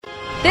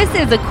This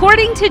is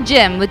According to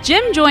Jim with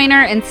Jim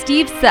Joyner and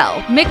Steve Sell,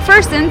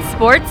 McPherson's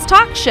sports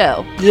talk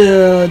show.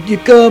 Yeah, you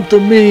come to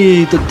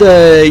me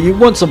today. You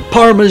want some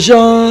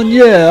Parmesan?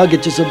 Yeah, I'll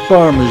get you some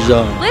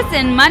Parmesan.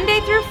 Listen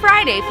Monday through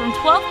Friday from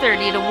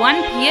 12:30 to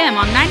 1 p.m.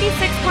 on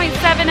 96.7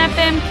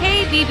 FM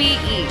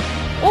KBBE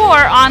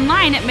or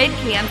online at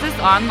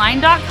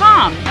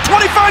midkansasonline.com.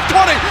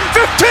 25-20,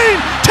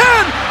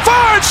 15-10,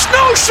 5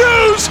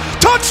 snowshoes,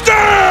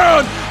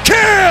 touchdown,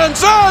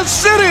 Kansas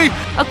City!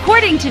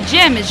 According to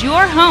Jim is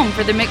your home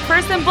for the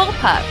McPherson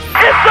Bullpups.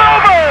 It's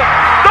over!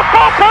 The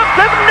Bullpups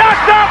have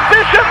knocked off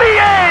Bishop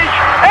Miege!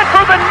 And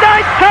for the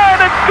 9th time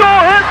in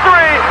school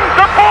history,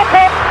 the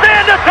Bullpups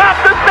stand atop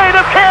the state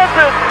of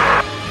Kansas!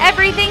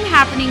 Everything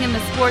happening in the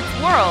sports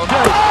world.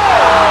 Are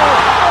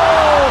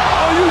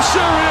you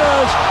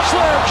serious?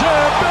 Slam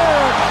jam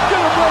bang!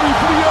 Get them ready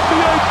for the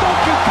NBA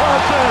dunking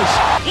contest!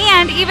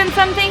 And even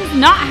some things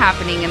not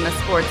happening in the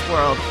sports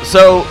world.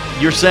 So,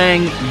 you're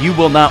saying you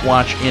will not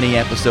watch any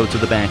episodes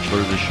of The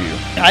Bachelor this year?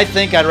 I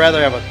think I'd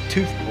rather have a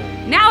tooth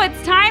pulled. Now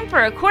it's time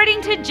for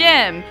According to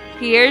Jim.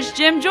 Here's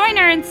Jim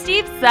Joyner and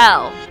Steve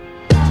Sell.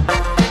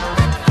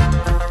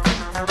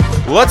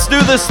 Let's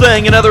do this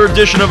thing. Another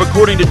edition of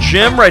According to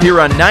Jim right here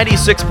on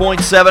 96.7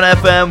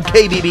 FM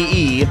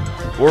KBBE.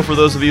 Or for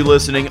those of you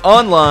listening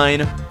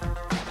online,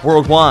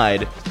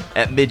 worldwide,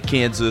 at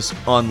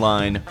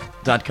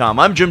midkansasonline.com.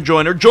 I'm Jim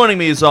Joyner. Joining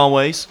me as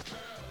always,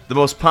 the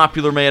most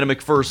popular man in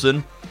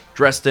McPherson,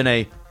 dressed in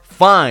a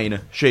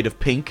fine shade of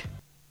pink,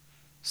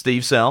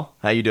 Steve Sell.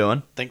 How you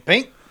doing? Think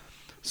pink?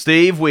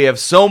 Steve, we have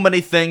so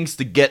many things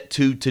to get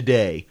to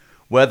today.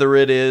 Whether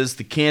it is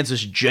the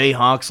Kansas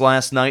Jayhawks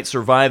last night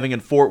surviving in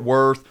Fort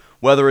Worth,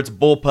 whether it's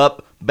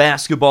Bullpup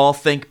basketball,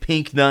 think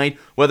pink night,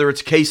 whether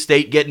it's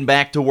K-State getting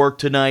back to work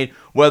tonight,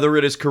 whether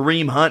it is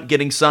Kareem Hunt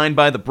getting signed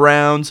by the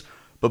Browns,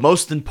 but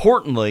most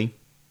importantly,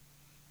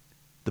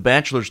 the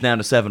Bachelor's down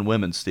to 7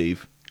 women,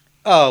 Steve.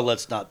 Oh,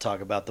 let's not talk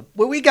about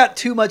we got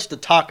too much to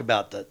talk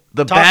about.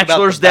 The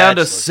Bachelor's down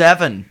to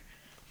 7.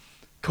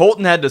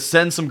 Colton had to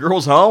send some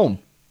girls home.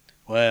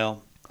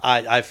 Well,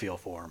 I feel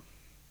for him.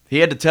 He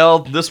had to tell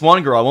this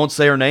one girl, I won't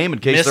say her name in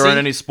case Missy? there aren't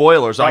any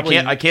spoilers. Probably.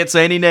 I can't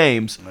say any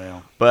names.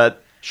 Well.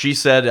 But she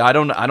said, I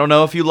don't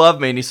know if you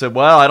love me. And he said,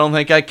 well, I don't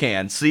think I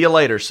can. See you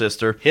later,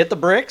 sister. Hit the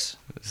bricks?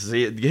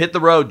 Hit the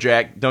road,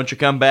 Jack. Don't you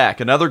come back.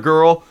 Another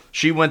girl,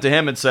 she went to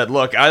him and said,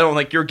 look, I don't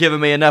think you're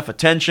giving me enough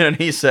attention. And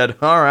he said,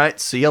 all right,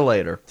 see you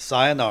later.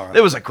 Sayonara.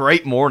 It was a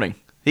great morning.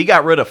 He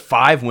got rid of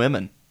 5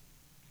 women.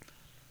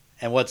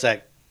 And what's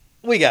that?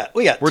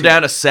 We're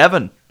down to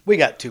 7. We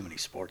got too many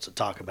sports to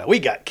talk about. We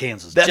got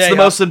Kansas. That's the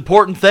most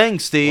important thing,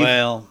 Steve.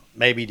 Well,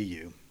 maybe to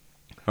you.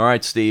 All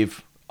right,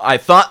 Steve. I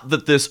thought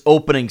that this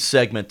opening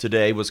segment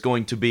today was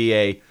going to be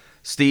a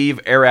Steve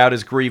air out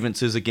his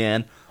grievances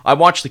again. I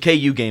watched the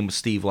KU game with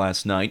Steve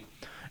last night,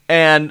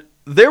 and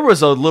there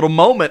was a little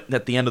moment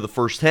at the end of the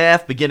first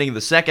half, beginning of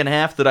the second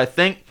half, that I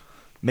think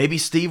maybe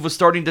Steve was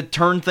starting to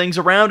turn things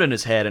around in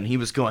his head, and he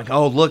was going,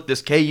 oh, look,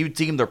 this KU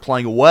team, they're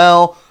playing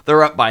well.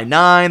 They're up by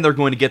 9. They're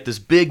going to get this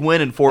big win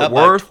in Fort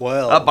Worth.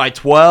 Up by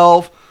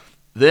 12.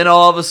 Then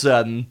all of a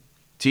sudden,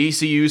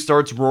 TCU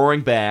starts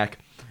roaring back,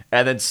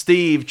 and then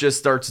Steve just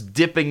starts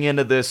dipping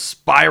into this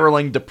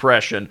spiraling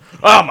depression.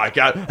 Oh, my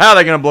God, how are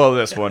they going to blow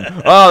this one?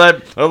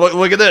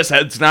 Look at this.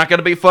 It's not going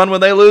to be fun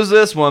when they lose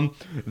this one.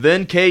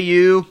 Then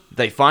KU,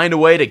 they find a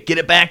way to get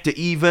it back to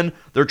even.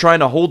 They're trying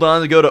to hold on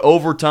to go to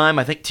overtime.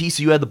 I think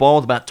TCU had the ball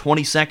with about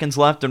 20 seconds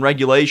left in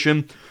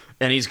regulation.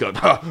 And he's going,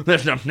 oh,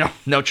 there's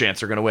no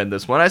chance they're going to win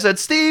this one. I said,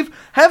 Steve,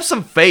 have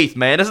some faith,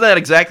 man. Isn't that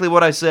exactly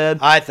what I said?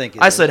 I think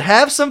it I is. said,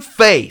 have some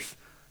faith.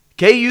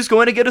 KU's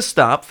going to get a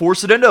stop,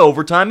 force it into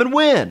overtime, and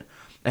win.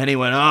 And he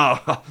went,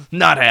 oh,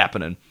 not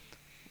happening.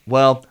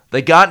 Well,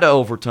 they got into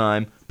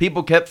overtime.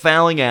 People kept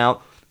fouling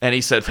out. And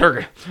he said,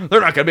 they're not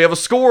going to be able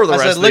to score the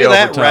rest of the overtime. Look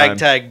at that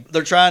ragtag.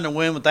 They're trying to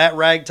win with that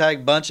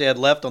ragtag bunch they had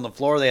left on the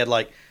floor. They had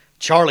like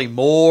Charlie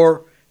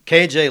Moore,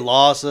 KJ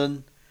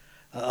Lawson,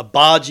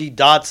 Abaji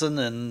Dotson,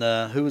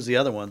 and who was the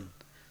other one?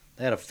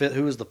 They had a fifth.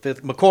 Who was the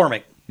fifth?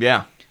 McCormick.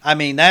 Yeah. I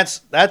mean,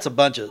 that's a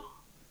bunch of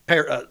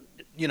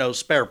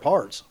spare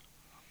parts.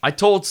 I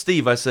told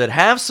Steve, I said,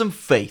 have some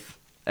faith.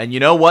 And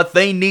you know what?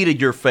 They needed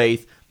your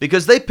faith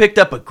because they picked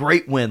up a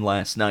great win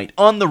last night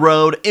on the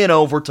road in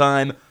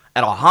overtime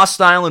at a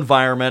hostile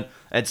environment.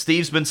 And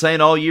Steve's been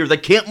saying all year, they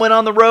can't win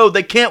on the road.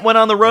 They can't win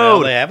on the road.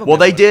 Well, they haven't. Well,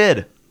 they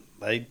did.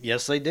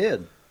 Yes, they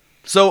did.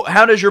 So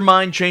how does your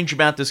mind change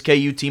about this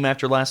KU team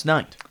after last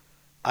night?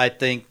 I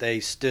think they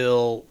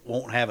still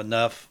won't have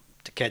enough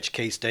to catch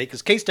K-State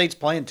because K-State's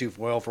playing too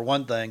well, for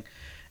one thing.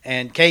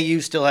 And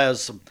KU still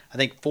has,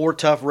 4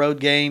 tough road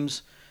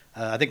games.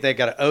 I think they've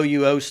got an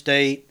OU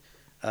State,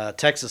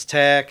 Texas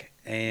Tech,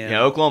 and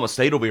Oklahoma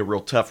State will be a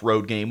real tough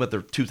road game with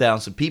their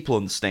 2,000 people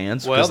in the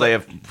stands because they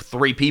have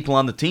 3 people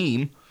on the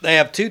team. They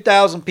have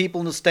 2,000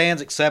 people in the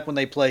stands except when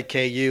they play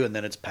KU, and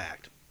then it's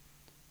packed.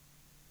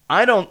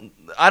 I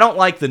don't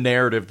like the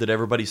narrative that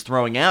everybody's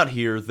throwing out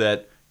here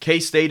that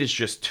K-State is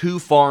just too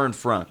far in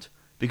front.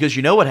 Because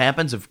you know what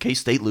happens if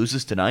K-State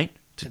loses tonight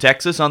to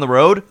Texas on the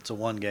road, It's a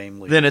one-game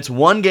lead. then it's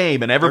one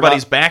game and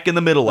everybody's back in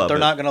the middle of They're it.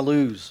 not going to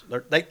lose.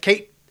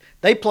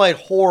 They played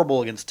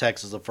horrible against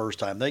Texas the first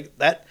time.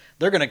 They're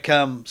going to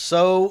come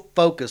so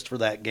focused for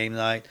that game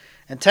tonight.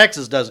 And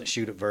Texas doesn't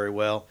shoot it very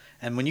well.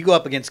 And when you go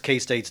up against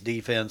K-State's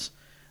defense,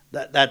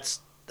 that's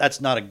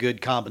not a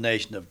good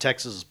combination of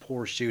Texas's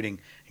poor shooting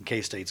and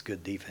K-State's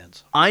good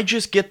defense. I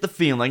just get the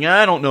feeling,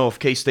 I don't know if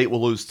K-State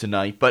will lose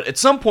tonight, but at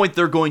some point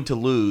they're going to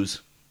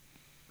lose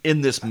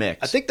in this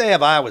mix. I think they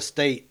have Iowa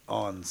State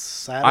on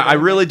Saturday. I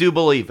really do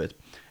believe it.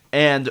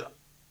 And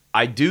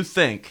I do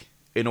think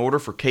in order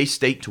for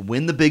K-State to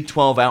win the Big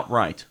 12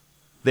 outright,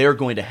 they're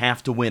going to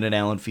have to win at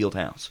Allen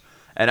Fieldhouse.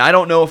 And I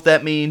don't know if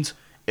that means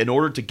in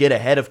order to get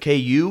ahead of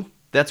KU,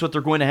 that's what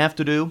they're going to have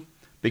to do,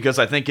 because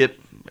I think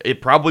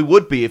it probably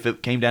would be if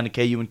it came down to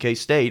KU and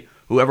K-State,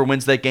 whoever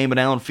wins that game at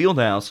Allen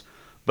Fieldhouse.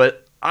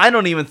 But I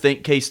don't even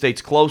think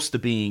K-State's close to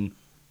being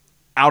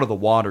out of the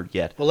water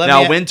yet. Well,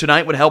 now, a win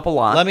tonight would help a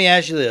lot. Let me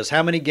ask you this.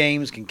 How many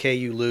games can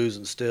KU lose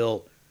and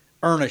still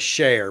earn a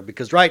share?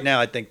 Because right now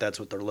I think that's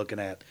what they're looking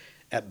at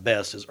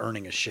best, is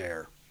earning a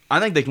share. I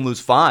think they can lose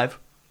 5.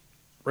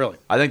 Really?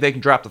 I think they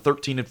can drop to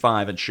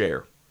 13-5 and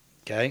share.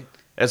 Okay.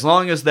 As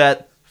long as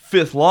that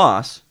 5th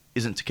loss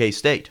isn't to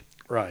K-State.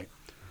 Right.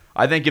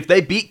 I think if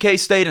they beat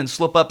K-State and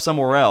slip up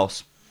somewhere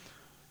else,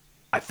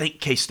 I think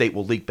K-State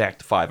will leak back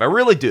to 5. I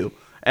really do.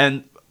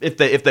 And if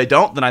they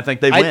don't, then I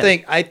think they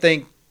win. I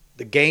think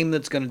the game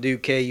that's going to do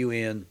KU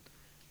in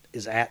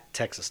is at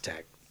Texas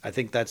Tech. I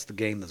think that's the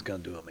game that's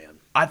going to do them in.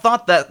 I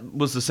thought that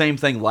was the same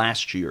thing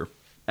last year,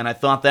 and I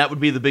thought that would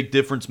be the big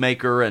difference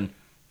maker, and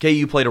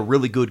KU played a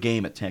really good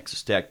game at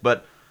Texas Tech.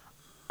 But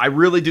I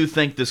really do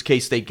think this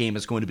K-State game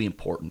is going to be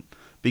important,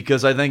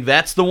 because I think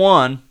that's the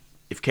one,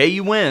 if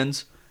KU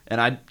wins, and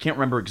I can't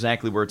remember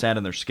exactly where it's at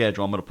in their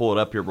schedule. I'm going to pull it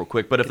up here real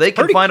quick. But if they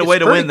can find a way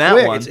to win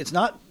that one.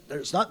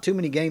 There's not too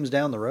many games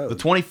down the road. The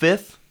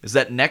 25th? Is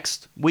that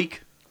next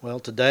week? Well,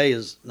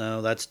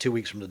 that's 2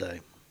 weeks from today.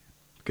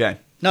 Okay.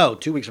 No,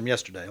 2 weeks from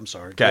yesterday. I'm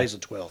sorry. Okay. Today's the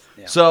 12th.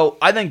 Yeah. So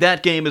I think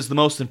that game is the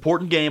most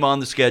important game on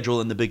the schedule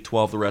in the Big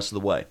 12 the rest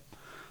of the way.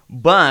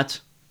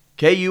 But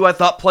KU, I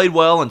thought, played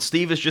well, and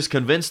Steve is just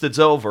convinced it's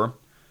over.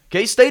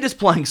 K-State is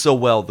playing so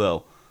well,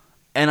 though.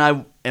 And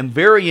I am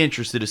very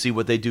interested to see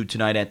what they do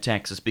tonight at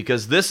Texas,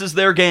 because this is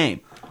their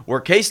game, where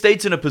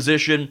K-State's in a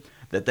position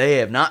that they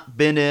have not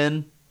been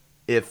in,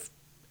 if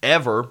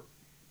ever,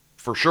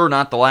 for sure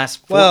not the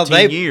last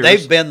 14 years.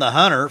 They've been the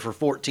hunter for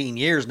 14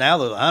 years. Now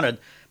they're the hunted,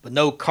 but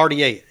no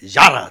Cartier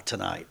Jara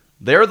tonight.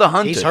 They're the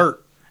hunted. He's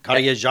hurt.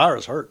 Cartier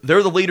Jara's hurt.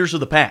 They're the leaders of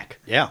the pack.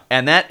 Yeah.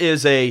 And that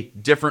is a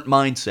different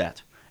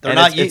mindset.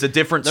 It's a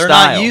different they're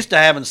style. They're not used to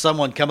having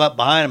someone come up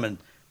behind them and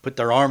put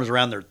their arms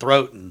around their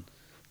throat and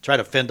try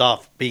to fend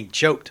off being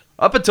choked.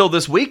 Up until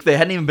this week, they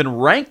hadn't even been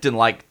ranked in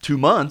like 2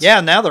 months.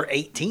 Yeah, now they're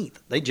 18th.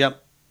 They jumped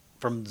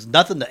from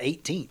nothing to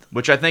 18th.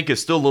 Which I think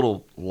is still a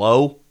little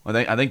low.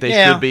 I think they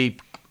should be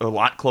a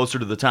lot closer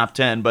to the top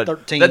 10, but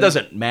 13. That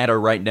doesn't matter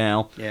right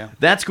now. Yeah.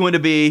 That's going to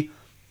be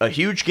a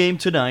huge game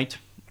tonight.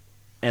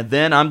 And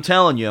then I'm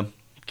telling you,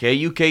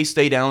 KU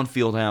K-State Allen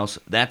Fieldhouse,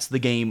 that's the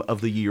game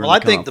of the year. Well, in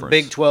the I think the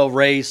conference. Big 12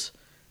 race,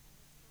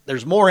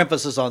 there's more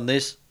emphasis on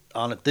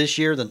it this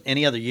year than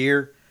any other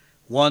year.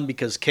 One,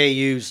 because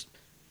KU's,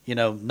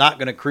 not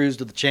going to cruise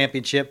to the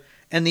championship.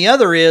 And the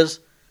other is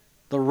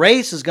the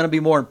race is going to be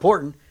more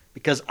important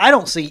because I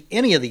don't see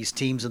any of these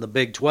teams in the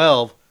Big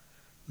 12.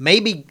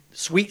 Maybe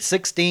Sweet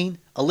 16,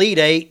 Elite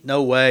 8,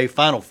 no way.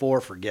 Final 4,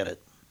 forget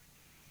it.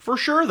 For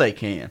sure they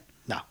can.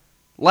 No.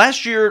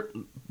 Last year,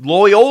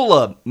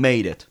 Loyola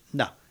made it.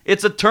 No.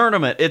 It's a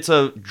tournament. It's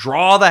a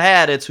draw the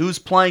hat. It's who's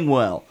playing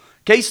well.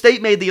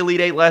 K-State made the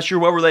Elite 8 last year.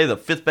 What were they, the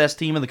 5th best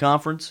team in the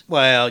conference?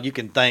 Well, you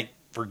can thank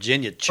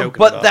Virginia choking it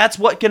But up. that's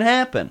what can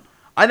happen.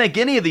 I think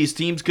any of these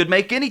teams could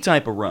make any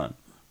type of run.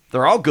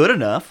 They're all good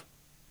enough.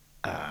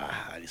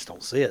 I just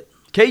don't see it.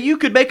 KU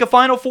could make a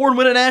Final Four and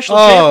win a national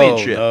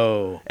championship.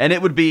 No. And it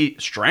would be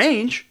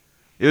strange.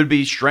 It would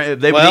be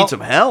strange. They would Well, need some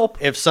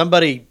help. If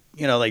somebody,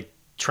 they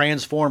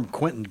transform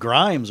Quentin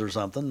Grimes or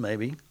something,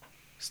 maybe.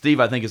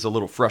 Steve, I think, is a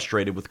little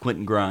frustrated with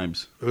Quentin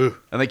Grimes. Ugh.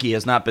 I think he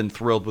has not been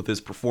thrilled with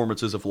his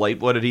performances of late.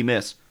 What did he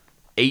miss?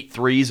 8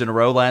 threes in a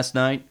row last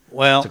night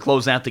Well, to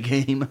close out the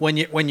game. when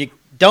you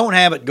don't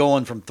have it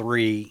going from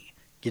 3,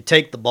 you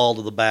take the ball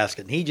to the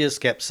basket. And he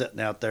just kept sitting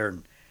out there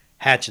and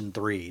hatching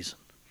threes.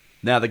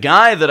 Now, the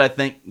guy that I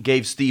think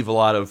gave Steve a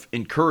lot of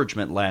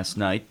encouragement last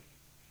night,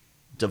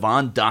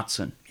 Devon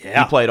Dotson.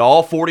 Yeah. He played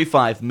all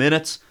 45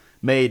 minutes,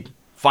 made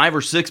 5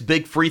 or 6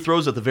 big free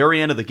throws at the very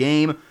end of the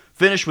game,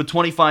 finished with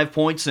 25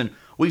 points, and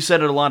we've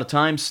said it a lot of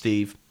times,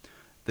 Steve,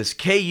 this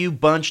KU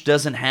bunch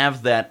doesn't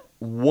have that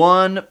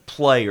one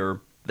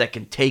player that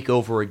can take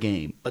over a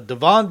game. But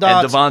Devon And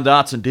Devon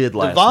Dotson did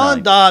last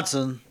night.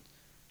 Dotson,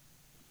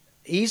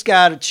 he's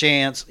got a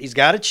chance. He's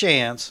got a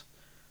chance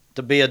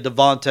to be a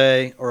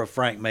Devontae or a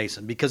Frank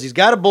Mason because he's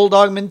got a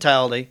bulldog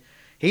mentality.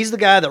 He's the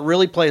guy that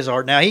really plays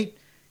hard. Now he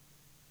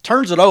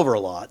turns it over a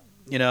lot.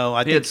 I He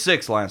think had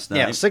 6 last night.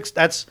 yeah, 6.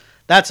 That's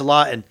a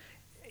lot. And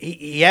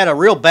he had a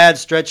real bad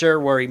stretch there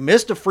where he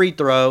missed a free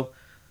throw.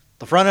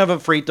 the front of a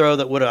free throw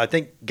that would have, I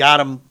think, got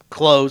him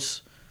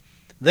close.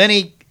 Then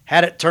he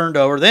had it turned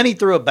over. Then he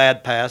threw a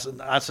bad pass,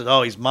 and I said,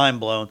 oh, he's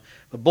mind blown.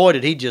 But boy,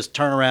 did he just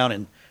turn around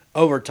in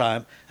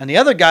overtime. And the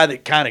other guy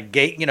that kind of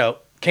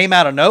came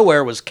out of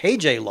nowhere was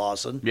KJ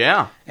Lawson.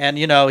 Yeah. And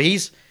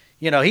he's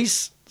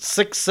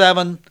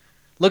 6'7",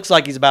 looks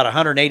like he's about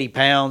 180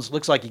 pounds.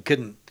 Looks like he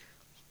couldn't,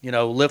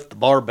 lift the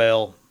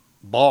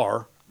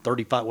bar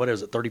 35. What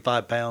is it?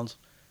 35 pounds.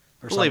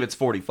 I believe it's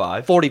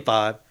 45.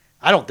 45.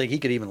 I don't think he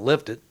could even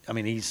lift it. I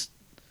mean, he's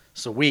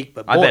so weak.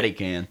 But boy, I bet he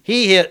can.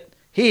 He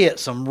hit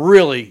some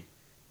really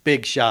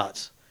big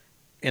shots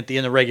at the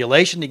end of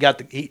regulation.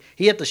 He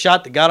hit the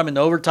shot that got him into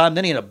overtime.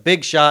 Then he hit a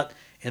big shot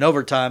in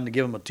overtime to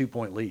give him a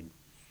 2-point lead.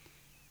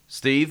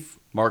 Steve,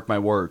 mark my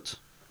words.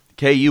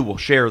 KU will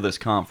share this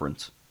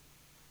conference,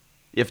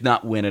 if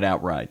not win it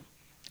outright.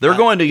 They're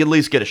going to at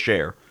least get a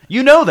share.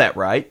 You know that,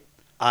 right?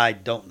 I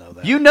don't know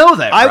that. You know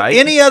that, right?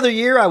 Any other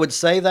year, I would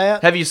say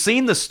that. Have you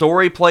seen the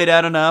story played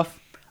out enough?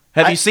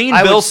 Have you seen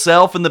I Bill would-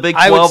 Self in the Big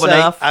 12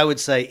 enough? I would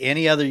say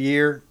any other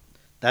year,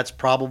 that's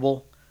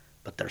probable.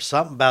 But there's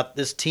something about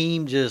this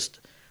team just,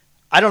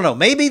 I don't know.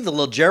 Maybe the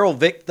Legero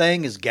Vic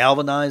thing has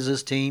galvanized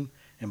this team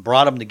and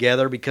brought them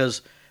together,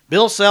 because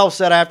Bill Self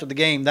said after the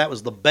game that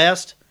was the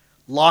best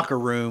locker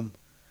room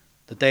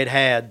that they'd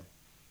had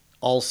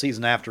all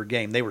season after a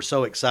game. They were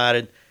so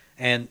excited,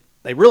 and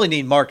they really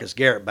need Marcus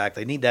Garrett back.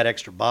 They need that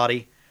extra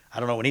body.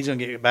 I don't know when he's going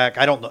to get back.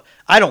 I don't know.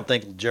 I don't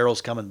think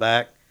Legero's coming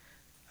back.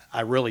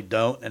 I really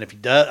don't. And if he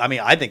does, I mean,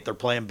 I think they're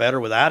playing better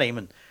without him.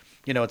 And,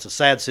 it's a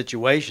sad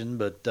situation,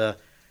 but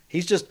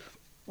he's just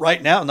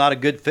right now not a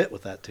good fit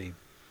with that team.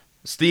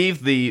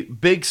 Steve, the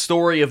big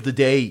story of the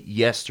day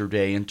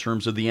yesterday in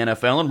terms of the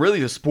NFL and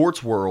really the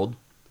sports world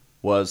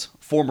was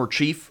former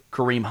Chief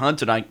Kareem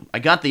Hunt. And I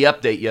got the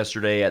update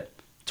yesterday at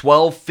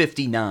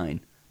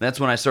 12:59. That's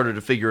when I started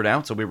to figure it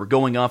out, so we were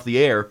going off the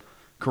air.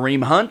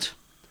 Kareem Hunt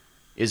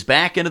is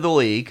back into the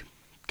league,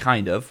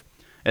 kind of,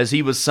 as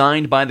he was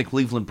signed by the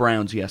Cleveland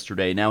Browns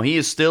yesterday. Now, he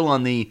is still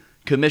on the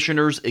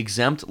commissioner's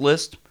exempt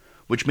list,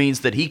 which means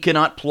that he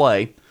cannot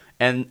play.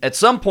 And at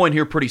some point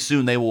here pretty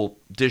soon, they will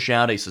dish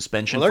out a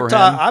suspension for him.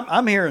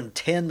 I'm hearing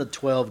 10 to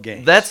 12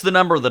 games. That's the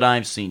number that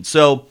I've seen.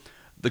 So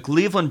the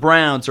Cleveland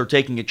Browns are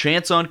taking a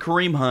chance on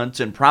Kareem Hunt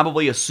and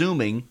probably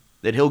assuming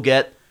that he'll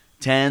get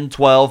 10,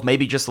 12,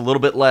 maybe just a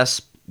little bit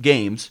less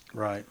games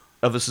right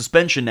of a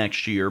suspension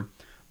next year,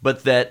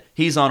 but that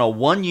he's on a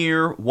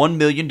 1-year, $1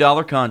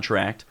 million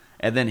contract,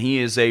 and then he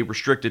is a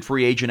restricted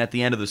free agent at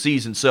the end of the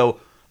season. So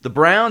the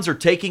Browns are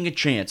taking a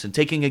chance and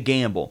taking a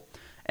gamble.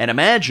 And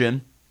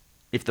imagine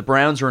if the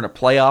Browns are in a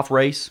playoff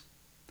race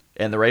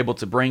and they're able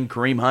to bring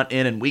Kareem Hunt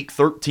in Week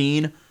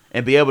 13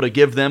 and be able to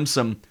give them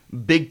some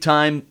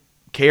big-time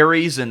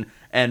carries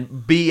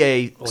and be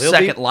a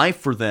second life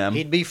for them.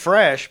 He'd be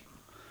fresh.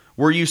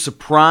 Were you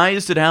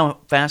surprised at how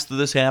fast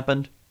this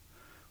happened?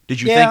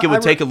 Did you think it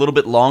would take a little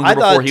bit longer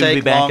before he would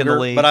be back in the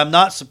league? But I'm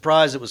not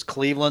surprised it was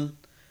Cleveland.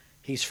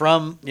 He's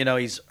from,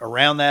 he's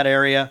around that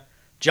area.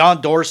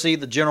 John Dorsey,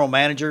 the general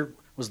manager,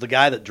 was the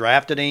guy that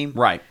drafted him.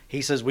 Right.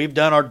 He says, we've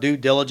done our due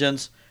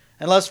diligence.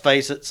 And let's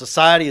face it,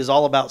 society is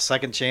all about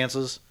second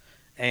chances.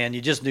 And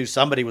you just knew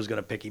somebody was going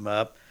to pick him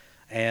up.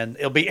 And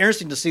it'll be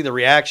interesting to see the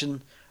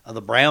reaction of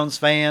the Browns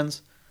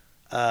fans.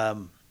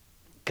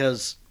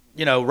 Because,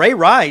 Ray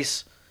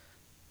Rice,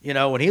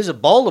 when he was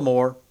at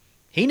Baltimore,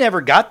 he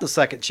never got the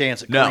second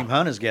chance that Kareem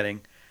Hunt is getting.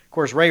 Of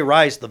course, Ray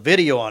Rice, the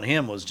video on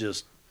him was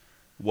just...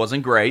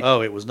 Wasn't great.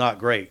 Oh, it was not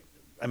great.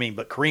 I mean,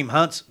 but Kareem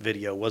Hunt's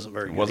video wasn't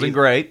very good. Wasn't either.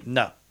 Great.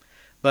 No.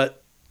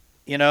 But,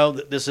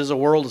 this is a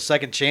world of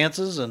second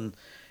chances, and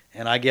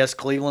I guess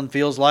Cleveland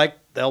feels like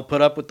they'll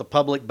put up with the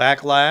public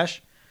backlash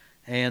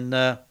and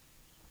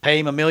pay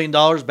him $1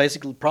 million,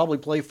 basically probably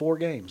play 4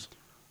 games.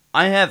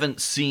 I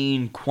haven't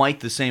seen quite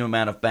the same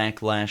amount of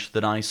backlash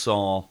that I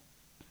saw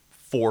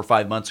 4 or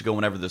 5 months ago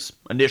whenever this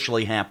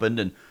initially happened,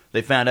 and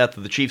they found out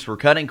that the Chiefs were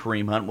cutting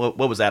Kareem Hunt. What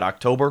was that,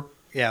 October?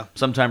 Yeah.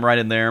 Sometime right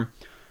in there.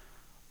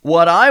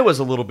 What I was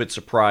a little bit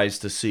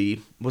surprised to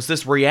see was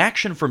this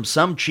reaction from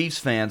some Chiefs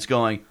fans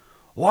going,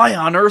 why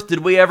on earth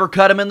did we ever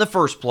cut him in the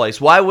first place?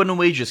 Why wouldn't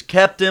we just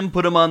kept him,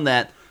 put him on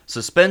that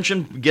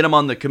suspension, get him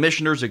on the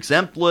commissioner's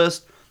exempt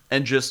list,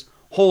 and just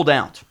hold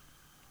out?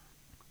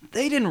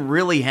 They didn't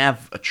really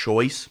have a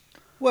choice.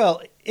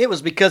 Well, it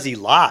was because he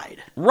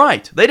lied.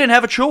 Right. They didn't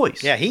have a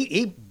choice. Yeah,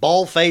 he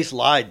bald-faced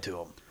lied to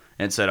him.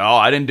 And said,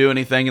 I didn't do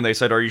anything. And they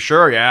said, are you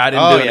sure? Yeah, I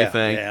didn't do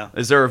anything. Yeah.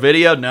 Is there a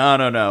video?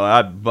 No.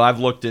 I've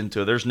looked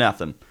into it. There's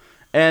nothing.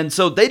 And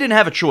so they didn't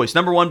have a choice.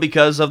 Number one,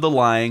 because of the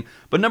lying.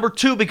 But number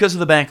two, because of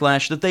the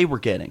backlash that they were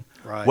getting.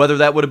 Right. Whether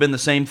that would have been the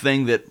same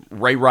thing that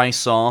Ray Rice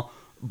saw.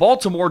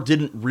 Baltimore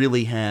didn't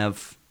really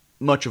have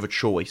much of a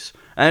choice.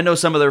 And I know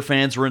some of their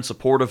fans were in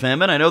support of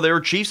him. And I know there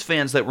were Chiefs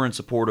fans that were in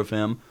support of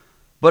him.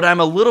 But I'm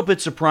a little bit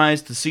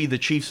surprised to see the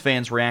Chiefs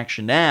fans'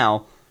 reaction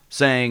now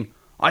saying,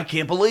 I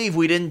can't believe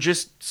we didn't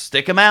just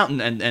stick him out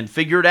and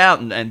figure it out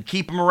and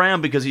keep him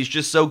around because he's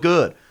just so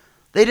good.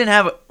 They didn't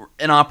have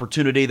an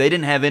opportunity. They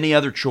didn't have any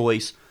other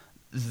choice.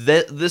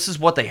 This is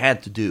what they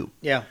had to do.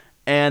 Yeah.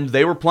 And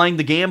they were playing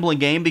the gambling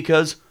game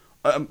because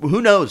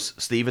who knows,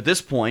 Steve, at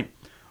this point,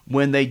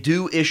 when they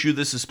do issue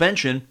the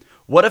suspension,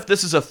 what if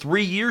this is a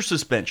 3-year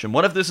suspension?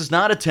 What if this is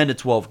not a 10 to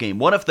 12 game?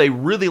 What if they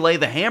really lay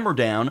the hammer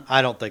down?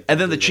 I don't think. And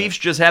then the Chiefs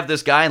just have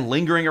this guy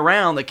lingering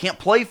around that can't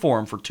play for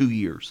him for 2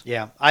 years.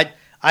 Yeah,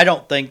 I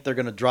don't think they're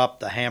going to drop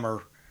the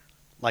hammer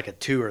like a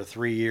 2 or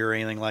 3 year or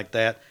anything like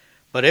that.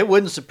 But it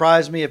wouldn't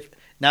surprise me if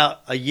now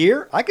a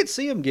year I could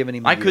see him giving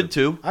him. I could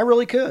too. I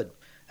really could.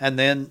 And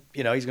then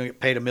he's going to get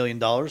paid $1 million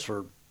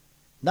for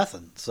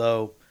nothing.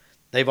 So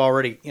they've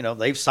already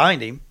they've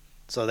signed him,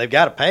 so they've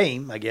got to pay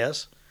him. I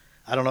guess.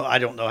 I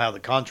don't know how the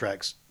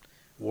contract's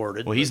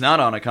worded. Well, he's not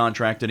on a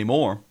contract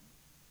anymore.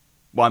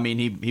 Well, I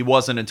mean, he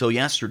wasn't until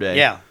yesterday.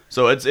 Yeah.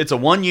 So it's a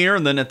 1 year,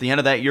 and then at the end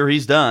of that year,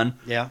 he's done.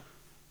 Yeah.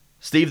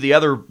 Steve, the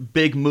other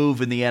big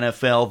move in the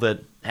NFL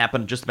that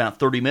happened just about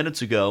 30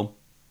 minutes ago,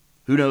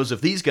 who knows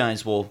if these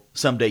guys will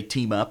someday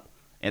team up.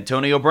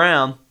 Antonio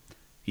Brown,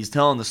 he's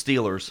telling the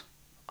Steelers,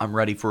 I'm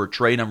ready for a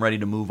trade, I'm ready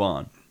to move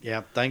on.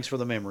 Yeah, thanks for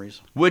the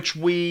memories. Which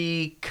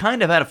we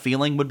kind of had a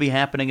feeling would be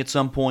happening at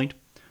some point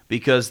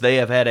because they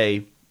have had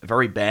a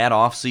very bad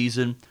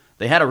offseason.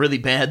 They had a really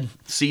bad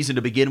season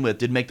to begin with,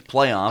 didn't make the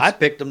playoffs. I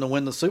picked them to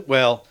win the Super Bowl.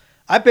 Well,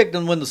 I picked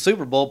them to win the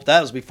Super Bowl, but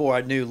that was before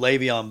I knew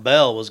Le'Veon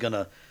Bell was going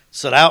to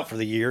sit out for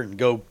the year and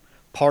go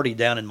party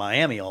down in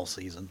Miami all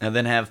season. And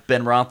then have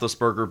Ben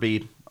Roethlisberger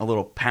be a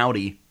little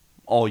pouty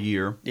all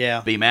year.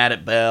 Yeah. Be mad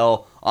at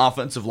Bell.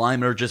 Offensive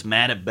linemen are just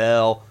mad at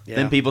Bell. Yeah.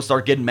 Then people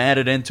start getting mad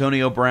at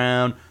Antonio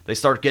Brown. They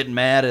start getting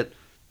mad at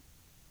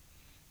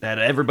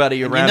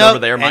everybody around over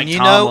there, Mike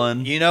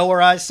Tomlin. You know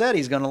where I said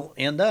he's going to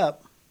end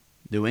up.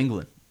 New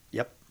England.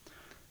 Yep.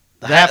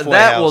 The halfway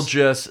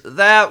house.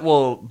 That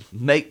will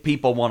make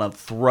people want to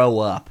throw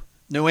up.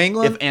 New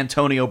England? If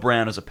Antonio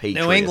Brown is a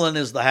Patriot. New England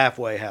is the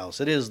halfway house.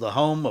 It is the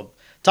home of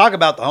 – talk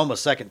about the home of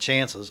second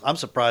chances. I'm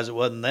surprised it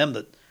wasn't them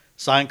that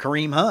signed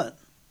Kareem Hunt.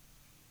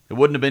 It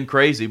wouldn't have been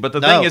crazy. But the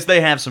thing is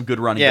they have some good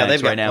running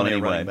backs right now anyway.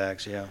 Of running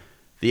backs, yeah.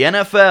 The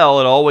NFL,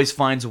 it always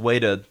finds a way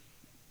to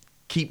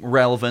keep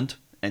relevant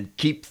and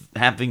keep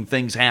having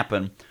things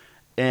happen.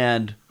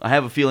 And I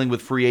have a feeling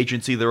with free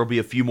agency there will be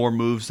a few more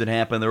moves that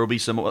happen. There will be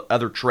some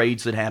other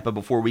trades that happen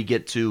before we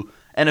get to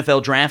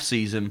NFL draft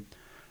season.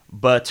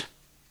 But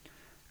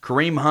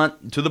Kareem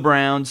Hunt to the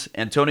Browns,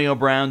 Antonio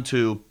Brown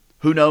to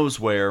who knows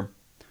where.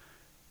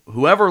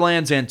 Whoever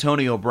lands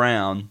Antonio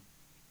Brown,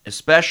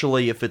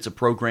 especially if it's a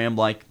program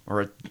like,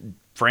 or a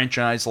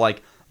franchise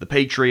like the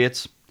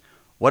Patriots,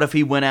 what if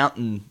he went out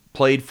and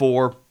played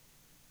for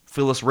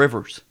Phyllis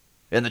Rivers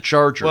and the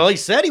Chargers? Well, he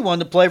said he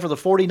wanted to play for the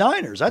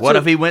 49ers. What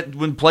if he went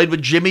and played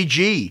with Jimmy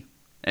G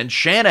and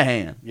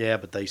Shanahan? Yeah,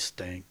 but they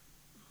stink.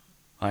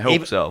 I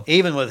hope so.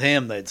 Even with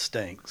him, they'd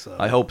stink. So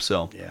I hope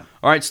so. Yeah.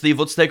 All right, Steve,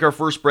 let's take our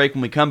first break.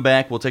 When we come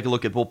back, we'll take a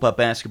look at Bullpup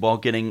basketball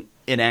getting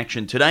in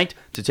action tonight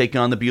to take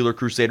on the Bueller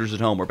Crusaders at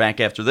home. We're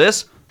back after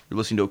this. You're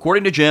listening to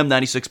According to Jim,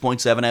 96.7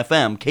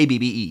 FM,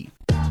 KBBE.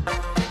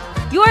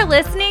 You're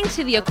listening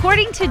to the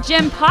According to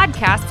Jim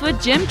podcast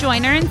with Jim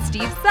Joyner and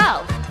Steve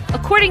Sell.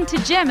 According to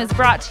Jim is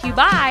brought to you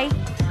by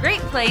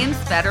Great Plains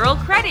Federal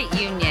Credit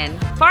Union,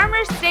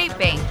 Farmers State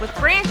Bank with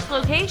branch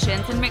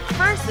locations in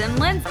McPherson,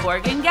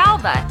 Lindsborg, and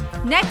Galva,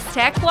 Next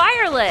Tech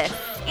Wireless,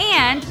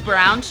 and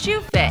Brown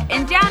Shoe Fit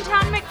in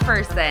downtown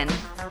McPherson.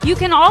 You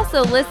can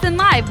also listen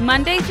live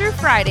Monday through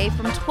Friday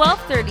from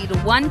 12:30 to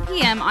 1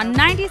 p.m. on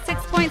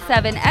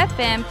 96.7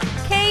 FM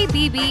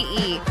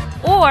KBBE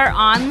or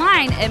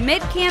online at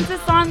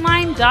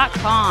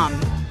midkansasonline.com.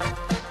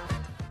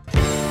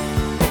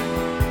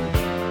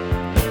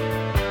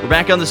 We're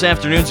back on this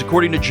afternoon's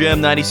According to Jim,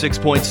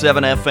 96.7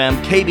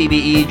 FM,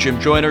 KBBE, Jim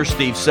Joyner,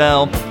 Steve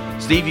Sell.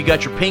 Steve, you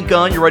got your pink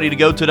on? You ready to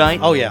go tonight?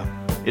 Oh, yeah.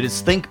 It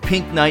is Think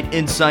Pink night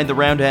inside the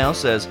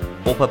Roundhouse as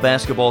Bullpup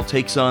basketball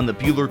takes on the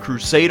Bueller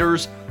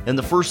Crusaders in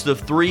the first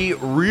of 3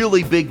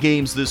 really big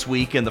games this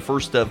week and the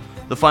first of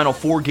the final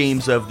 4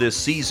 games of this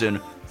season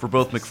for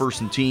both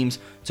McPherson teams.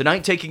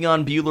 Tonight taking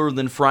on Bueller, and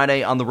then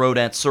Friday on the road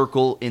at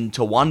Circle in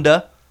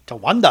Towanda.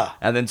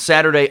 And then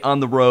Saturday on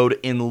the road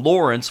in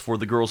Lawrence for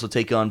the girls to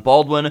take on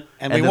Baldwin,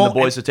 and then the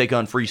boys to take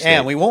on Free State.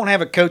 And we won't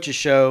have a coaches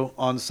show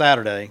on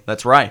Saturday.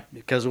 That's right.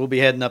 Because we'll be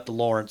heading up to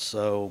Lawrence,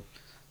 so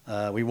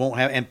we won't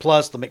have – and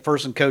plus the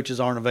McPherson coaches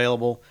aren't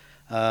available,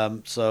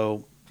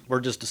 so we're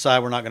just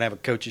deciding we're not going to have a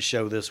coaches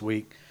show this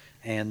week.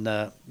 And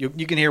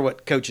you can hear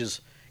what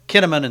coaches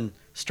Kinnaman and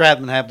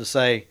Strathman have to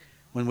say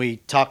when we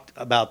talked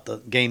about the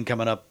game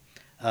coming up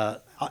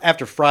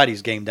after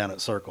Friday's game down at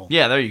Circle.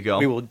 Yeah, there you go.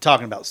 We were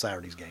talking about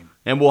Saturday's game.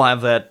 And we'll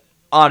have that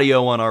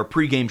audio on our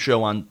pregame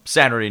show on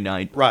Saturday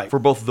night for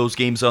both of those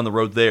games on the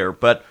road there.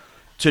 But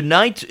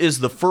tonight is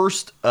the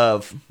first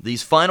of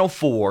these final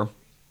 4.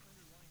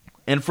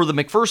 And for the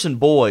McPherson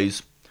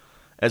boys,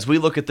 as we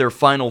look at their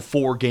final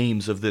 4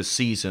 games of this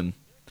season,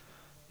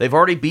 they've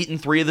already beaten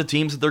 3 of the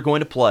teams that they're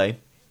going to play,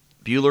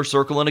 Bueller,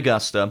 Circle, and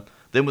Augusta.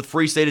 Then with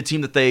Free State, a team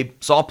that they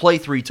saw play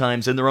 3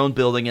 times in their own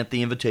building at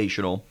the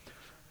Invitational.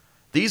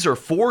 These are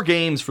 4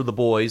 games for the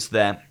boys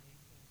that,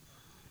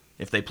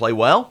 if they play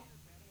well,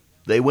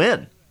 they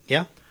win.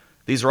 Yeah.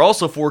 These are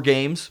also 4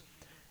 games,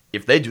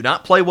 if they do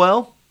not play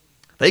well,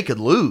 they could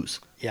lose.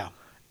 Yeah.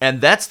 And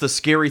that's the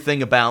scary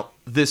thing about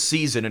this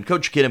season. And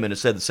Coach Kitteman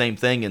has said the same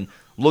thing. And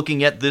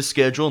looking at this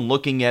schedule and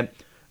looking at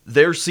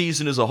their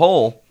season as a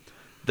whole,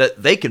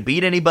 that they can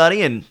beat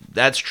anybody. And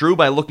that's true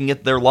by looking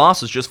at their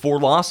losses, just 4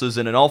 losses.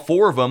 And in all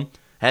 4 of them,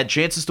 had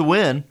chances to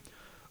win.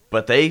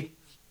 But if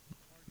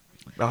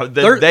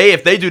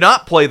they do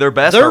not play their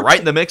best, they're right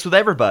in the mix with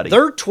everybody.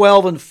 They're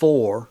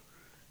 12-4.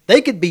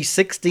 They could be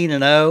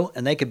 16-0,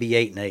 and they could be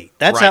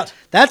 8-8.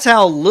 That's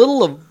how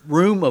little of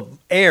room of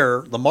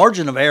error, the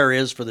margin of error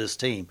is for this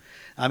team.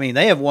 I mean,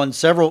 they have won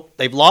several.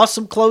 They've lost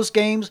some close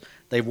games.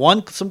 They've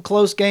won some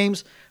close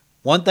games.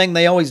 One thing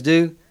they always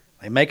do,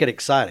 they make it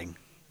exciting.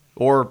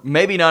 Or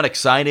maybe not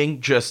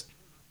exciting, just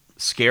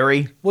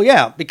scary. Well,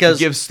 yeah, because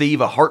give Steve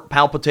a heart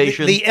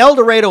palpitation. The El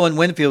Dorado and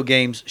Winfield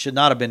games should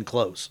not have been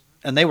close,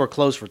 and they were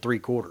close for 3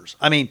 quarters.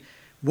 I mean,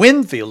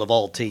 Winfield, of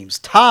all teams,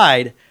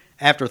 tied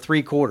after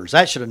 3 quarters.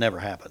 That should have never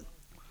happened.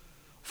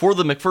 For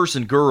the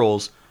McPherson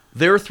girls,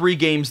 their 3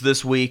 games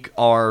this week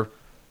are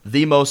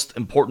the most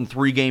important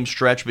 3-game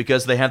stretch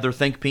because they have their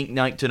Think Pink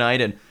night tonight,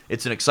 and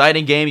it's an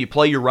exciting game. You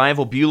play your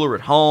rival Buhler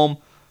at home.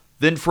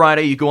 Then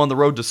Friday, you go on the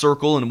road to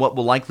Circle in what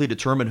will likely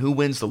determine who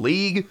wins the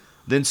league.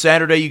 Then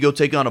Saturday, you go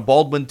take on a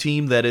Baldwin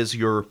team that is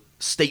your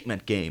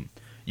statement game.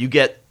 You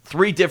get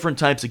 3 different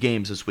types of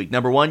games this week.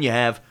 Number 1, you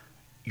have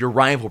your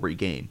rivalry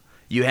game.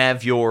 You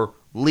have your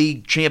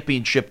league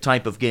championship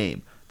type of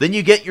game. Then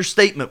you get your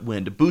statement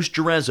win to boost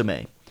your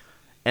resume.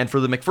 And for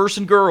the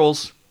McPherson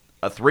girls,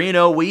 a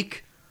 3-0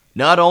 week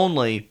not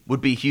only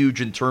would be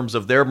huge in terms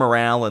of their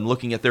morale and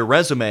looking at their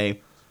resume,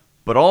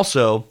 but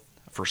also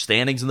for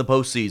standings in the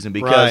postseason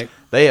because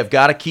they have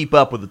got to keep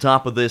up with the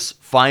top of this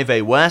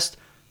 5A West,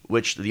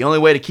 which the only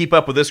way to keep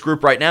up with this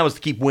group right now is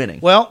to keep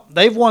winning. Well,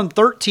 they've won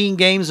 13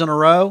 games in a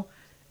row,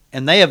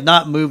 and they have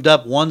not moved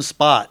up 1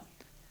 spot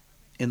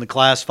in the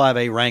Class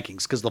 5A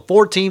rankings because the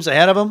 4 teams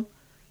ahead of them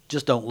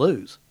just don't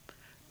lose.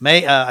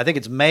 I think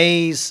it's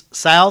Mays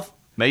South.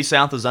 Mays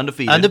South is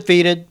undefeated.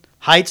 Undefeated.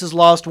 Heights has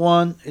lost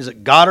 1. Is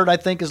it Goddard, I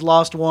think, has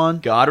lost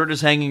 1. Goddard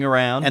is hanging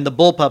around. And the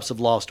Bullpups have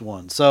lost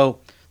 1. So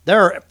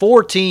there are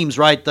 4 teams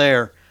right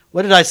there.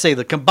 What did I say?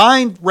 The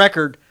combined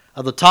record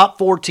of the top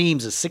 4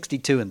 teams is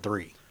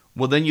 62-3.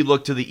 Well, then you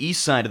look to the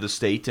east side of the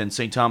state, and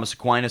St. Thomas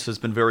Aquinas has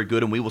been very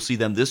good, and we will see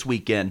them this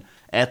weekend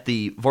at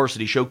the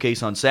Varsity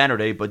Showcase on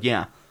Saturday. But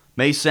yeah,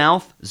 May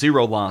South,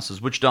 0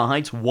 losses. Wichita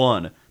Heights,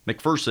 1.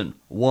 McPherson,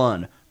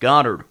 1.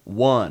 Goddard,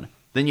 1.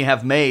 Then you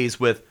have Mays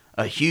with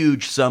a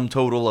huge sum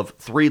total of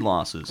 3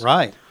 losses.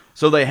 Right.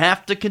 So they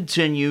have to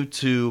continue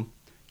to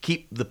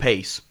keep the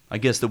pace, I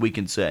guess that we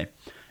can say.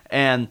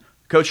 And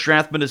Coach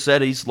Strathman has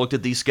said he's looked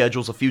at these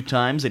schedules a few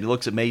times, and he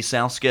looks at Mays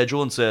South's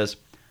schedule and says,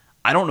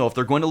 I don't know if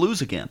they're going to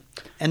lose again.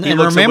 And he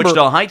looks at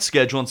Wichita Heights'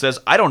 schedule and says,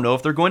 I don't know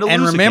if they're going to lose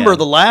again. And remember,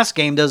 the last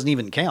game doesn't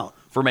even count.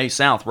 For Mays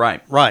South,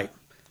 right. Right.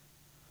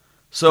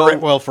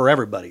 So, for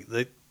everybody.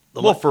 For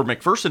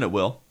McPherson it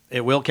will.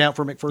 It will count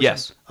for McPherson?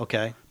 Yes.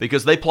 Okay.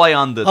 Because they play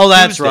on the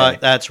that's Tuesday.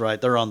 right. That's right.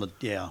 They're on the,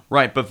 yeah.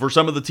 Right, but for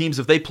some of the teams,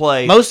 if they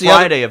play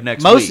Friday of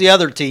next week. Most of the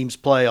other teams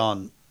play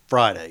on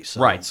Friday. So.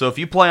 Right, so if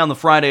you play on the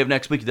Friday of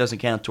next week, it doesn't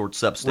count towards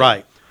sub-state.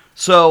 Right.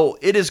 So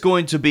it is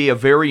going to be a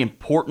very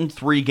important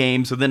 3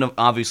 games, and then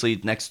obviously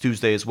next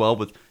Tuesday as well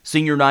with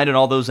senior night and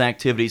all those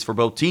activities for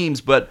both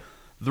teams. But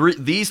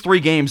these 3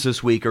 games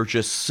this week are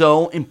just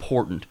so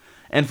important.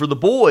 And for the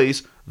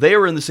boys, they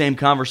are in the same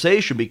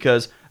conversation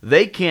because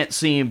they can't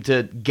seem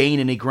to gain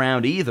any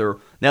ground either.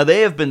 Now, they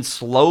have been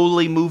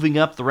slowly moving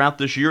up throughout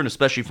this year, and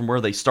especially from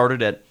where they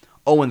started at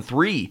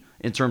 0-3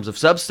 in terms of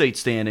sub-state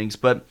standings.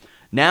 But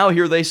now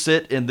here they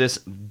sit in this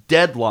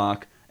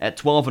deadlock at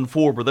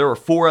 12-4, but there are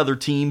 4 other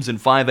teams in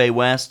 5A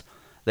West.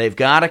 They've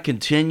got to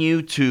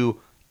continue to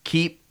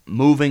keep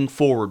moving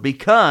forward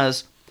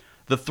because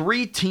the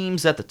 3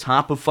 teams at the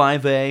top of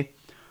 5A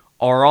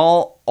are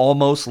all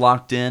almost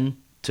locked in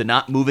to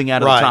not moving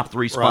out of the top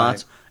 3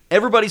 spots. Right.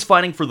 Everybody's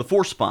fighting for the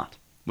 4th spot,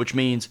 which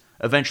means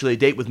eventually a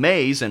date with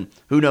Mays, and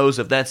who knows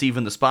if that's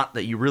even the spot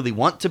that you really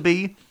want to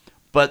be.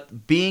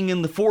 But being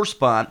in the 4th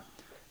spot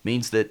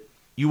means that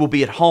you will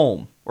be at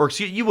home. Or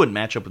you wouldn't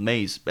match up with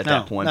Mays at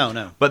that point.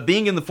 No. But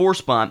being in the 4th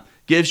spot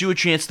gives you a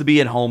chance to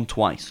be at home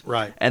twice.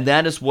 Right. And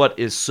that is what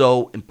is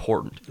so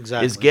important.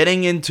 Exactly. Is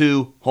getting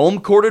into home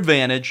court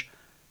advantage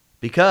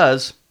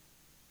because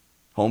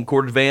home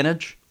court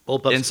advantage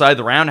inside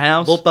the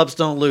roundhouse. Bullpups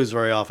don't lose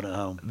very often at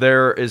home.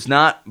 There is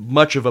not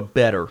much of a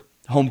better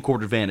home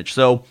court advantage.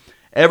 So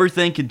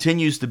everything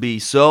continues to be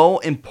so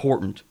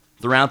important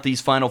throughout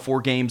these final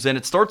 4 games. And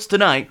it starts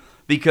tonight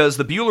because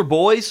the Buhler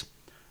boys,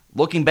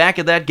 looking back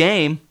at that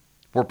game,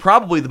 were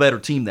probably the better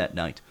team that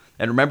night.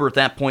 And remember, at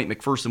that point,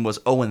 McPherson was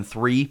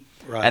 0-3.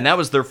 Right. And that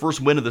was their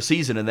first win of the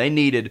season. And they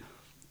needed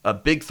a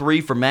big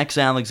 3 from Max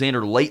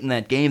Alexander late in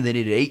that game. They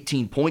needed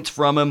 18 points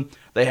from him.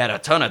 They had a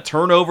ton of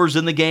turnovers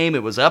in the game.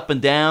 It was up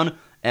and down.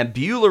 And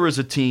Buhler is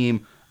a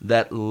team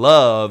that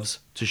loves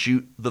to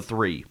shoot the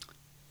 3.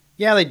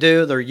 Yeah, they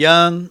do. They're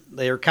young.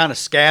 They are kind of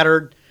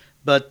scattered.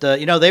 But,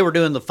 they were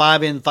doing the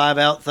 5-in,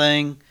 5-out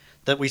thing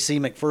that we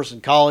see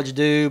McPherson College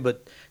do.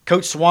 But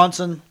Coach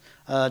Swanson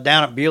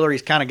down at Buehler.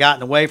 He's kind of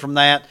gotten away from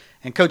that.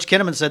 And Coach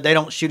Kinnaman said they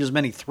don't shoot as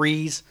many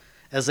threes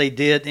as they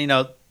did.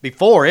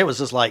 Before it was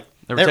just like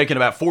They were taking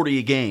about 40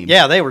 a game.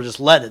 Yeah, they were just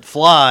letting it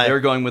fly. They were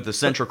going with the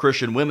Central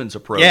Christian women's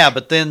approach. Yeah,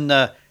 but then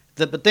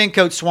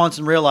Coach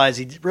Swanson realized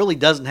he really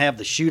doesn't have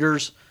the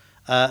shooters,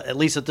 at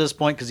least at this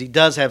point, because he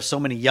does have so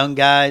many young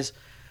guys.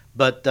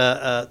 But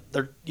I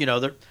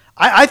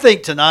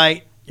think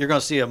tonight you're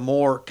going to see a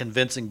more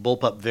convincing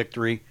bullpup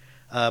victory.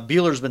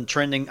 Buehler's been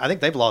trending. I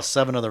think they've lost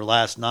 7 of their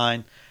last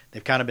 9.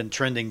 They've kind of been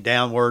trending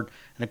downward,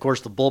 and of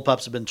course the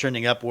bullpups have been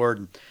trending upward.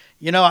 And,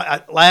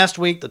 last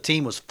week the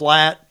team was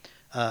flat.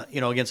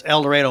 Against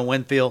El Dorado and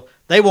Winfield.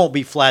 They won't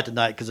be flat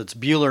tonight because it's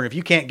Buehler. And if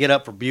you can't get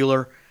up for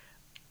Buehler,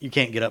 you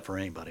can't get up for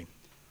anybody.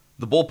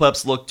 The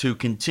Bullpups look to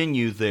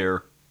continue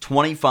their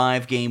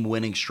 25-game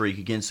winning streak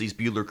against these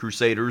Buehler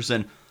Crusaders.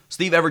 And,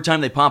 Steve, every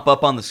time they pop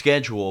up on the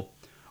schedule,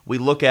 we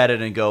look at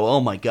it and go, oh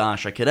my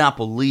gosh, I cannot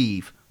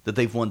believe that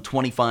they've won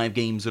 25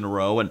 games in a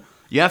row. And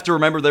you have to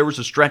remember there was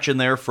a stretch in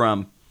there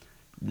from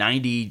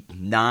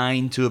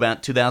 99 to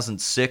about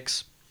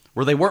 2006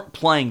 where they weren't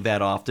playing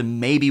that often,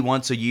 maybe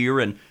once a year,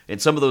 and in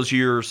some of those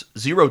years,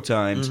 0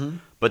 times. Mm-hmm.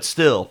 But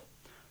still,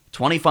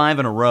 25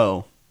 in a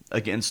row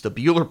against a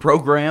Buehler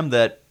program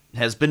that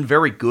has been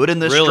very good in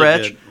this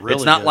stretch.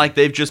 It's not like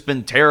they've just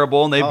been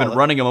terrible and they've been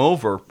running them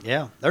over.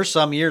 Yeah, there's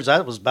some years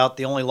that was about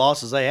the only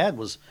losses they had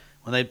was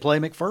when they'd play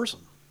McPherson.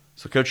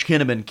 So Coach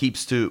Kinnaman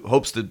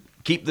hopes to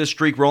keep this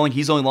streak rolling.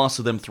 He's only lost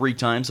to them 3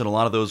 times, and a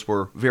lot of those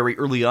were very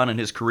early on in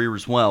his career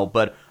as well.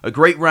 But a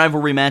great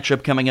rivalry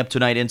matchup coming up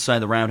tonight inside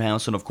the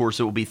Roundhouse, and of course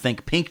it will be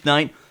Think Pink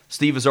night.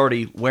 Steve is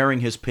already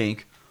wearing his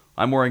pink.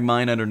 I'm wearing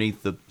mine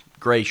underneath the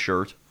gray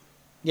shirt.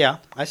 Yeah,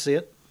 I see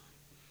it.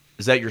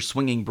 Is that your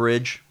Swinging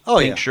Bridge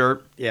pink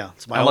shirt? Yeah.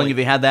 How long have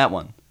you had that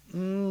one?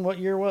 What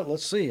year?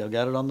 Let's see. I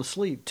got it on the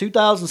sleeve.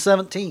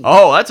 2017.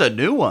 Oh, that's a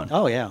new one.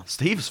 Oh, yeah.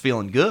 Steve's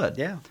feeling good.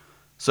 Yeah.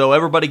 So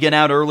everybody get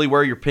out early,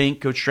 wear your pink.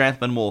 Coach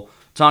Strathman will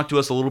talk to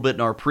us a little bit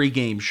in our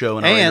pregame show.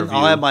 And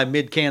I'll have my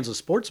Mid-Kansas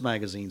sports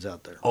magazines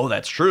out there. Oh,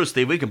 that's true,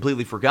 Steve. We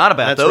completely forgot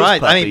about those right.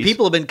 puppies. I mean,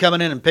 people have been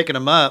coming in and picking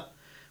them up,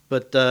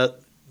 but the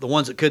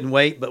ones that couldn't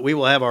wait. But we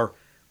will have our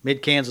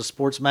Mid-Kansas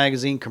sports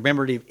magazine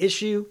commemorative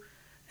issue,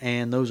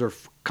 and those are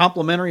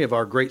complimentary of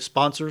our great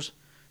sponsors.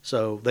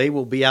 So they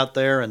will be out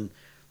there. And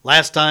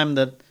last time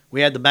that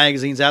we had the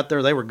magazines out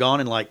there, they were gone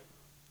in like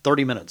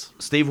 30 minutes.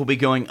 Steve will be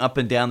going up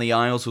and down the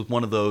aisles with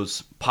one of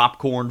those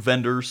popcorn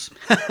vendors,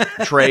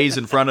 trays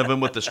in front of him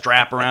with the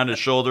strap around his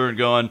shoulder and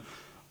going,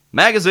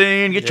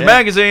 magazine, get your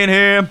magazine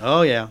here.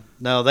 Oh, yeah.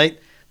 No, they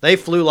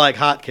flew like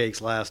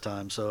hotcakes last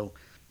time, so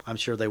I'm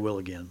sure they will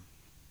again.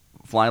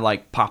 Fly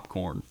like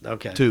popcorn,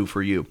 okay. Too,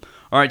 for you.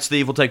 All right,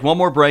 Steve, we'll take one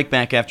more break.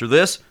 Back after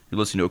this, you're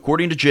listening to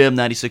According to Jim,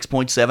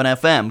 96.7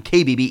 FM,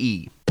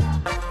 KBBE.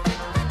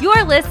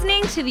 You're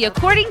listening to the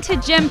According to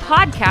Jim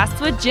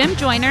podcast with Jim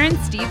Joyner and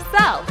Steve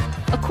Self.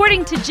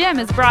 According to Jim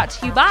is brought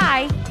to you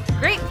by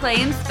Great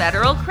Plains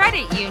Federal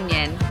Credit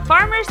Union,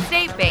 Farmers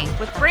State Bank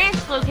with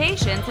branch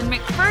locations in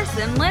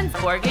McPherson,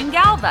 Lindsborg, and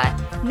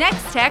Galva,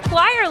 Next Tech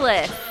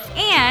Wireless,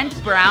 and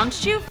Brown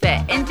Shoe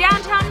Fit in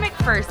downtown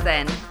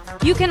McPherson.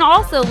 You can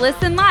also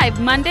listen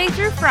live Monday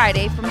through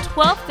Friday from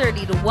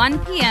 12:30 to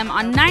 1 p.m.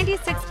 on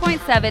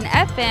 96.7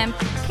 FM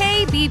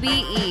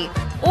KBBE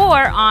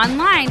or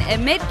online at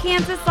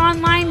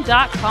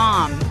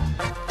midkansasonline.com.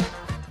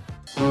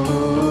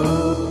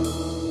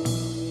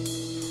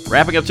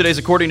 Wrapping up today's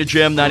According to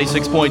Jim,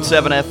 96.7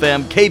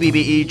 FM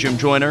KBBE, Jim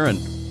Joyner, and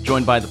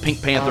joined by the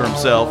Pink Panther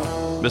himself,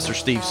 Mr.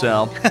 Steve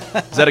Sell.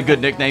 Is that a good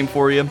nickname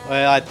for you?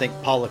 Well, I think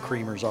Paula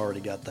Creamer's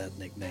already got that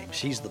nickname.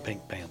 She's the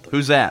Pink Panther.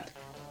 Who's that?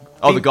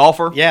 Oh, the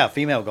golfer? Yeah,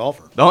 female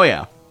golfer. Oh,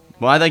 yeah.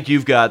 Well, I think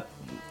you've got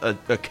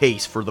a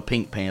case for the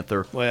Pink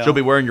Panther. Well, she'll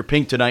be wearing your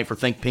pink tonight for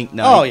Think Pink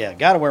night. Oh, yeah.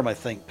 Got to wear my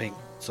Think Pink.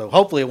 So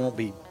hopefully it won't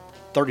be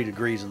 30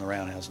 degrees in the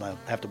Roundhouse, and I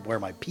have to wear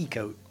my pea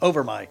coat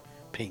over my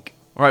pink.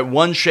 All right,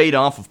 one shade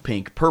off of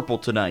pink, purple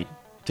tonight,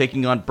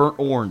 taking on burnt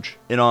orange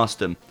in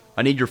Austin.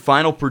 I need your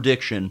final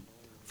prediction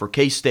for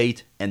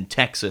K-State and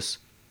Texas.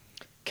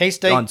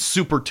 K-State on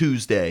Super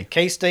Tuesday.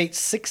 K-State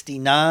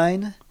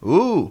 69.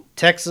 Ooh.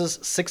 Texas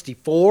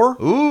 64.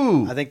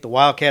 Ooh. I think the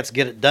Wildcats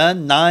get it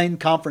done. 9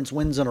 conference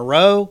wins in a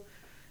row.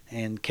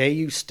 And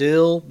KU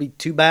still be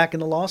 2 back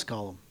in the loss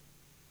column.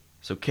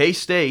 So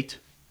K-State,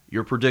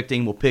 you're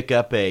predicting, will pick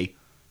up a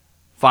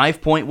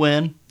 5-point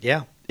win.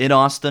 Yeah. In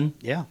Austin.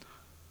 Yeah.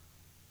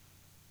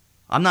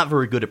 I'm not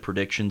very good at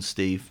predictions,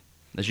 Steve.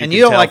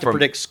 You don't like to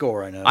predict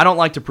score, I know. I don't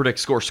like to predict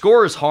score.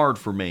 Score is hard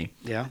for me.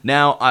 Yeah.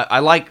 Now, I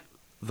like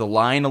the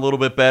line a little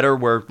bit better,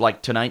 where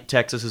like tonight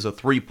Texas is a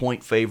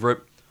 3-point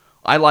favorite.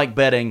 I like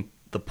betting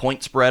the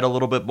point spread a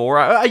little bit more.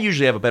 I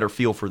usually have a better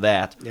feel for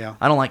that. Yeah.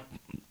 I don't like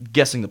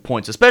guessing the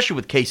points, especially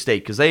with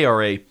K-State, because they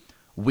are a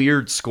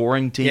weird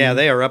scoring team. Yeah,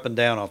 they are up and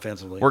down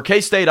offensively. Where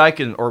K-State,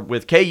 or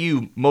with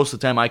KU, most of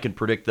the time I can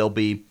predict they'll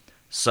be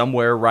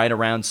somewhere right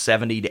around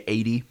 70 to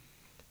 80.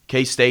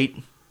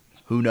 K-State,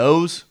 who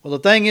knows? Well, the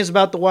thing is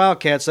about the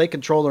Wildcats, they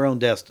control their own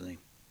destiny.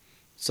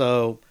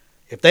 So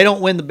if they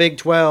don't win the Big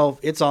 12,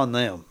 it's on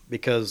them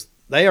because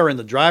they are in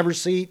the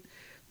driver's seat.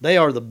 They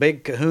are the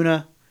big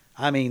kahuna.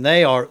 I mean,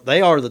 they are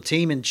the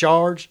team in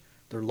charge.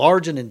 They're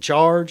large and in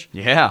charge.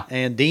 Yeah.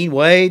 And Dean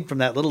Wade from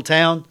that little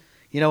town,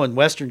 in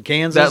western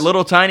Kansas. That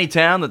little tiny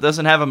town that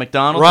doesn't have a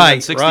McDonald's right,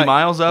 within 60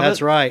 miles of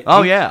That's it? right.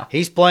 Oh, yeah.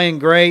 He's playing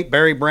great.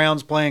 Barry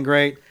Brown's playing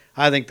great.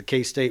 I think the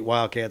K-State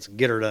Wildcats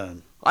get her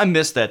done. I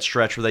missed that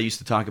stretch where they used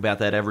to talk about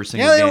that every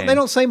single Yeah, game. they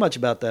don't say much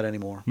about that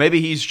anymore.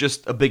 Maybe he's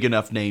just a big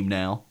enough name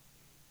now.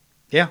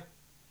 Yeah.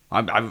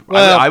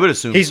 I would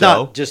assume he's so.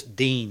 not just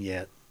Dean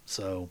yet.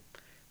 So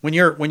when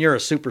you're a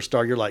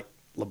superstar, you're like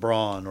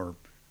LeBron or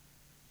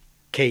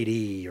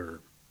KD,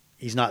 or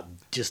he's not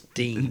just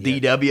Dean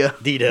yet. DW.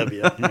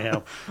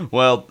 DW.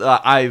 Well,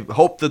 I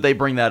hope that they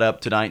bring that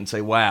up tonight and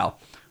say, wow,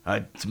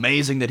 it's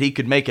amazing that he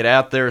could make it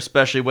out there,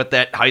 especially with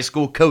that high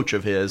school coach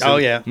of his. Oh,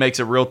 It yeah. Makes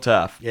it real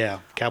tough. Yeah,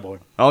 Cowboy.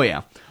 Oh,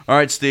 yeah. All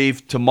right,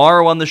 Steve.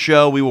 Tomorrow on the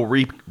show, we will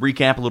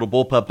recap a little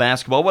bullpup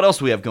basketball. What else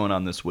do we have going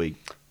on this week?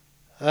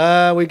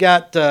 We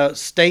got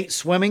state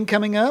swimming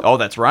coming up. Oh,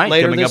 that's right.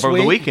 Later Coming this up over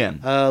the week.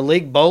 weekend.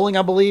 League bowling,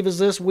 I believe, is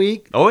this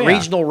week. Oh, yeah.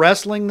 Regional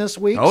wrestling this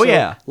week. Oh, So,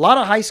 yeah. A lot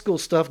of high school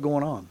stuff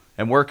going on.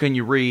 And where can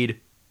you read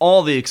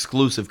all the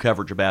exclusive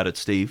coverage about it,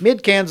 Steve?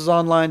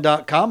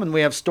 MidKansasOnline.com, and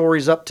we have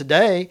stories up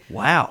today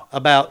Wow.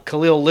 about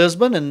Khalil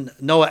Lisbon and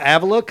Noah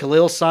Avila.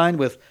 Khalil signed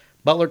with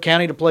Butler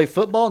County to play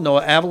football.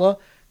 Noah Avila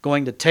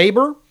going to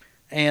Tabor.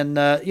 And,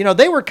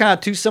 they were kind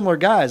of two similar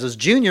guys. As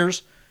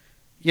juniors,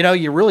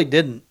 you really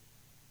didn't,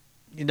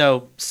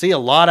 see a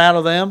lot out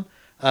of them.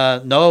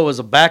 Noah was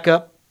a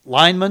backup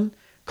lineman.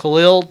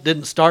 Khalil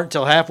didn't start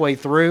until halfway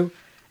through.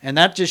 And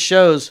that just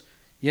shows,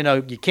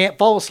 you can't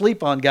fall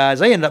asleep on guys.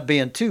 They ended up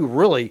being two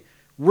really,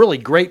 really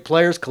great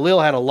players. Khalil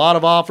had a lot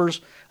of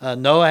offers.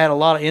 Noah had a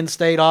lot of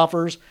in-state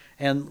offers.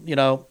 And,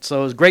 so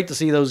it was great to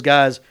see those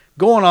guys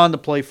going on to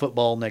play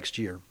football next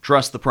year.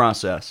 Trust the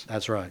process.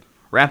 That's right.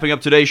 Wrapping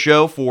up today's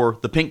show for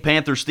the Pink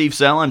Panther Steve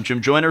Sell, I'm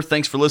Jim Joyner.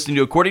 Thanks for listening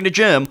to According to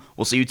Jim.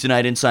 We'll see you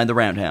tonight inside the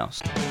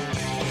Roundhouse.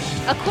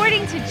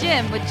 According to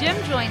Jim with Jim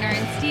Joyner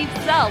and Steve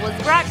Sell was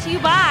brought to you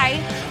by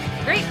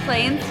Great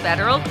Plains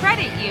Federal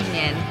Credit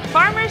Union,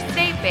 Farmers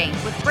State Bank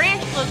with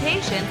branch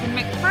locations in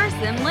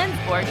McPherson,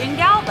 Lindsborg, and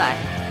Galva,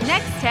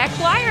 Next Tech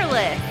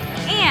Wireless,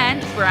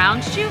 and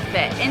Brown Shoe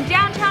Fit in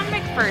downtown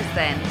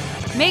McPherson.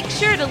 Make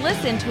sure to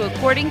listen to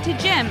According to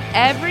Jim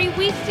every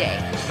weekday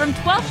from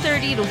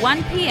 12:30 to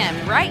 1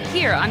 p.m. right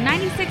here on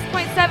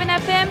 96.7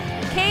 FM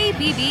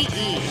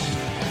KBBE.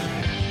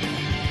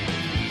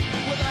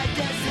 Well, I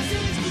guess it's